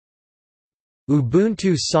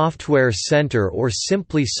Ubuntu Software Center, or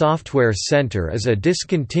simply Software Center, is a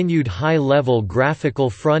discontinued high-level graphical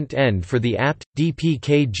front-end for the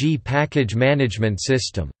apt-dpkg package management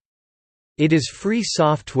system. It is free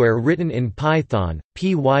software written in Python,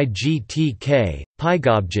 PyGTK,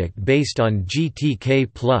 PyGObject based on GTK+.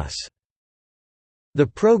 The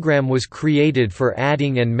program was created for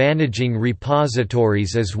adding and managing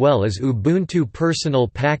repositories as well as Ubuntu Personal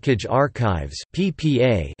Package Archives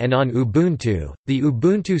 (PPA), and on Ubuntu. The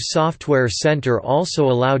Ubuntu Software Center also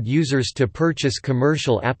allowed users to purchase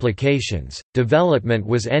commercial applications. Development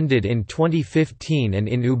was ended in 2015 and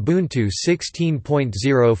in Ubuntu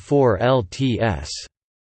 16.04 LTS.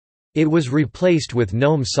 It was replaced with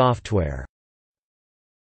GNOME software.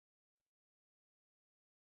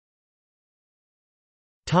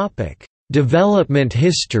 Development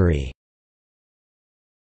history.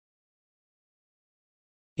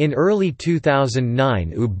 In early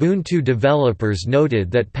 2009, Ubuntu developers noted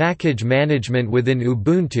that package management within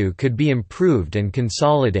Ubuntu could be improved and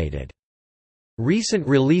consolidated. Recent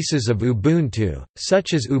releases of Ubuntu,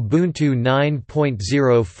 such as Ubuntu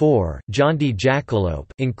 9.04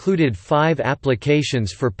 included 5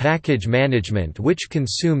 applications for package management which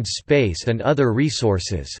consumed space and other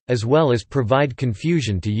resources, as well as provide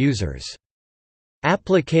confusion to users.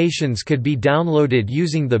 Applications could be downloaded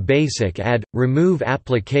using the basic add, remove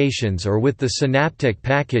applications or with the Synaptic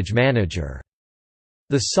Package Manager.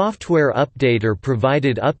 The software updater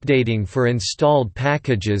provided updating for installed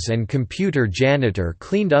packages, and Computer Janitor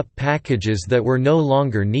cleaned up packages that were no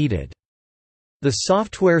longer needed. The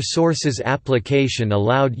Software Sources application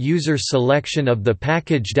allowed user selection of the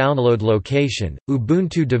package download location.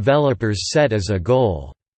 Ubuntu developers set as a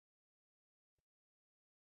goal,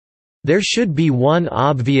 "There should be one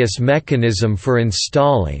obvious mechanism for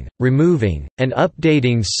installing, removing, and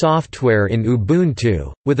updating software in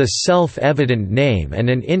Ubuntu, with a self-evident name and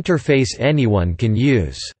an interface anyone can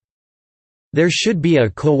use. There should be a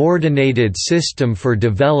coordinated system for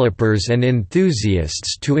developers and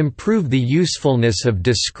enthusiasts to improve the usefulness of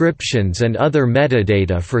descriptions and other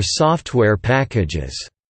metadata for software packages.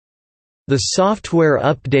 The software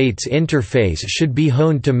updates interface should be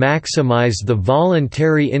honed to maximize the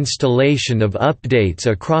voluntary installation of updates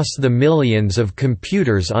across the millions of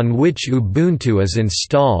computers on which Ubuntu is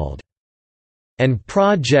installed. And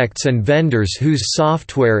projects and vendors whose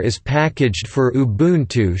software is packaged for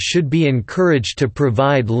Ubuntu should be encouraged to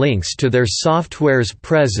provide links to their software's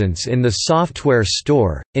presence in the software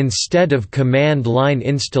store, instead of command-line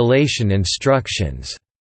installation instructions."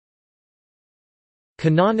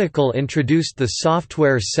 Canonical introduced the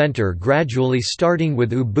Software Center gradually, starting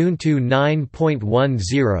with Ubuntu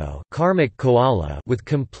 9.10 Karmic Koala with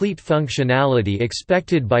complete functionality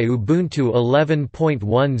expected by Ubuntu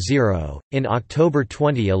 11.10, in October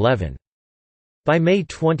 2011. By May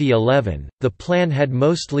 2011, the plan had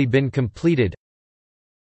mostly been completed.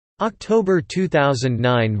 October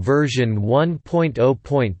 2009 version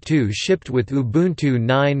 1.0.2 shipped with Ubuntu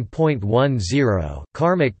 9.10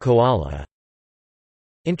 Karmic Koala.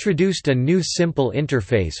 Introduced a new simple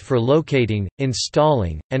interface for locating,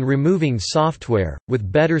 installing, and removing software,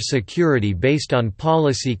 with better security based on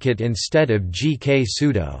PolicyKit instead of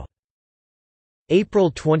GK-sudo.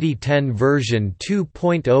 April 2010 version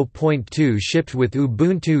 2.0.2 shipped with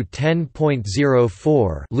Ubuntu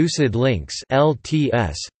 10.04 Lucid Links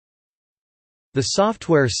LTS. The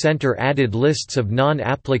Software Center added lists of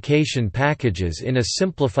non-application packages in a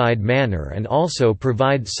simplified manner and also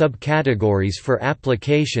provide subcategories for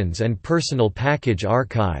applications and personal package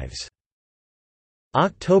archives.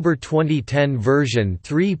 October 2010 version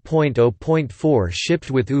 3.0.4 shipped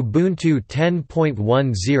with Ubuntu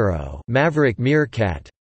 10.10 Maverick Meerkat.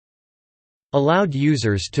 Allowed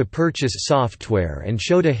users to purchase software and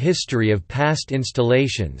showed a history of past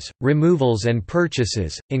installations, removals and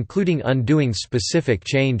purchases, including undoing specific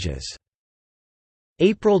changes.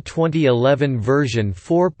 April 2011 version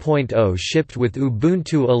 4.0 shipped with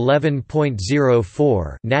Ubuntu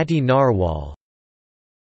 11.04 Natty Narwhal.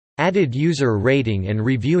 Added user rating and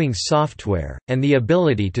reviewing software, and the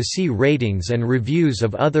ability to see ratings and reviews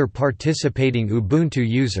of other participating Ubuntu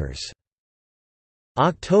users.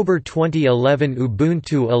 October 2011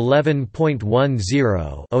 Ubuntu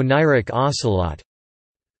 11.10 Oniric Ocelot.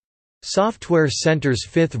 Software Center's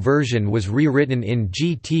 5th version was rewritten in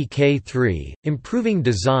GTK3, improving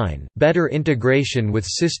design, better integration with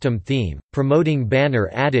system theme, promoting banner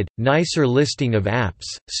added, nicer listing of apps,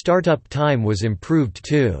 startup time was improved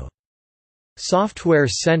too. Software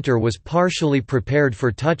Center was partially prepared for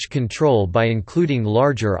touch control by including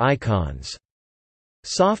larger icons.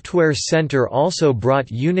 Software Center also brought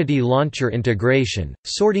Unity Launcher integration,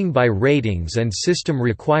 sorting by ratings and system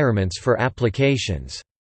requirements for applications.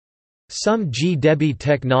 Some GDebi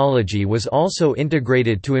technology was also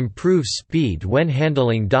integrated to improve speed when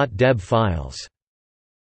handling .deb files.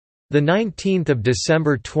 19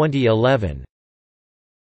 December 2011,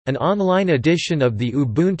 an online edition of the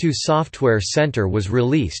Ubuntu Software Center was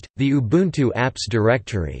released, the Ubuntu Apps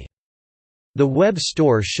Directory. The web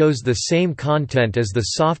store shows the same content as the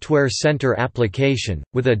Software Center application,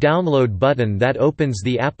 with a download button that opens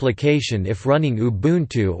the application if running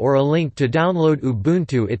Ubuntu or a link to download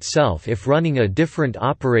Ubuntu itself if running a different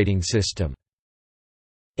operating system.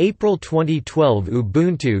 April 2012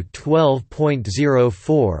 Ubuntu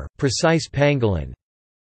 12.04 Precise Pangolin.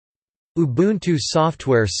 Ubuntu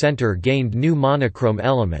Software Center gained new monochrome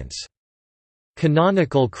elements.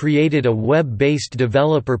 Canonical created a web-based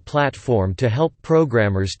developer platform to help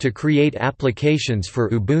programmers to create applications for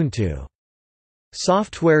Ubuntu.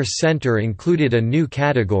 Software Center included a new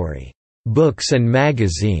category, Books and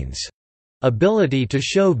Magazines, ability to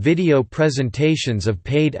show video presentations of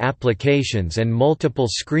paid applications and multiple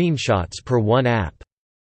screenshots per one app.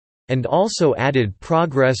 And also added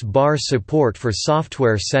progress bar support for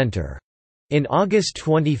Software Center. In August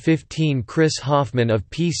 2015, Chris Hoffman of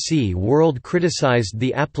PC World criticized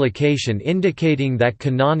the application, indicating that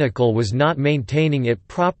Canonical was not maintaining it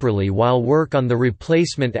properly while work on the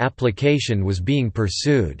replacement application was being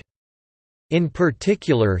pursued. In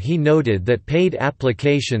particular, he noted that paid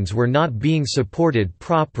applications were not being supported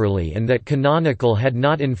properly and that Canonical had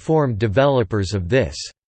not informed developers of this.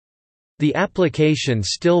 The application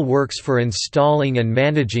still works for installing and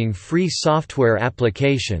managing free software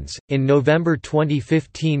applications. In November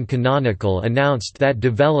 2015, Canonical announced that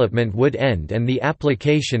development would end and the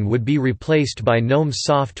application would be replaced by GNOME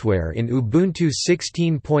software in Ubuntu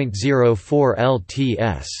 16.04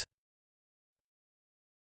 LTS.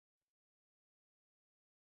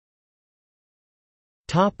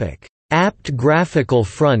 Topic: apt graphical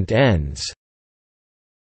front ends.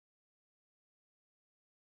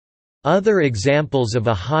 Other examples of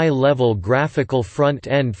a high-level graphical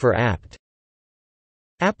front-end for apt: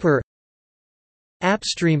 Apper,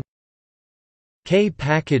 AppStream,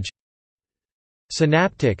 K-Package,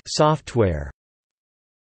 Synaptic software,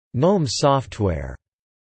 GNOME software.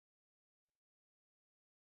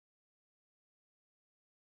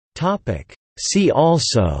 Topic: see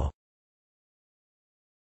also: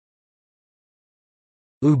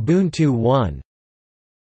 Ubuntu One.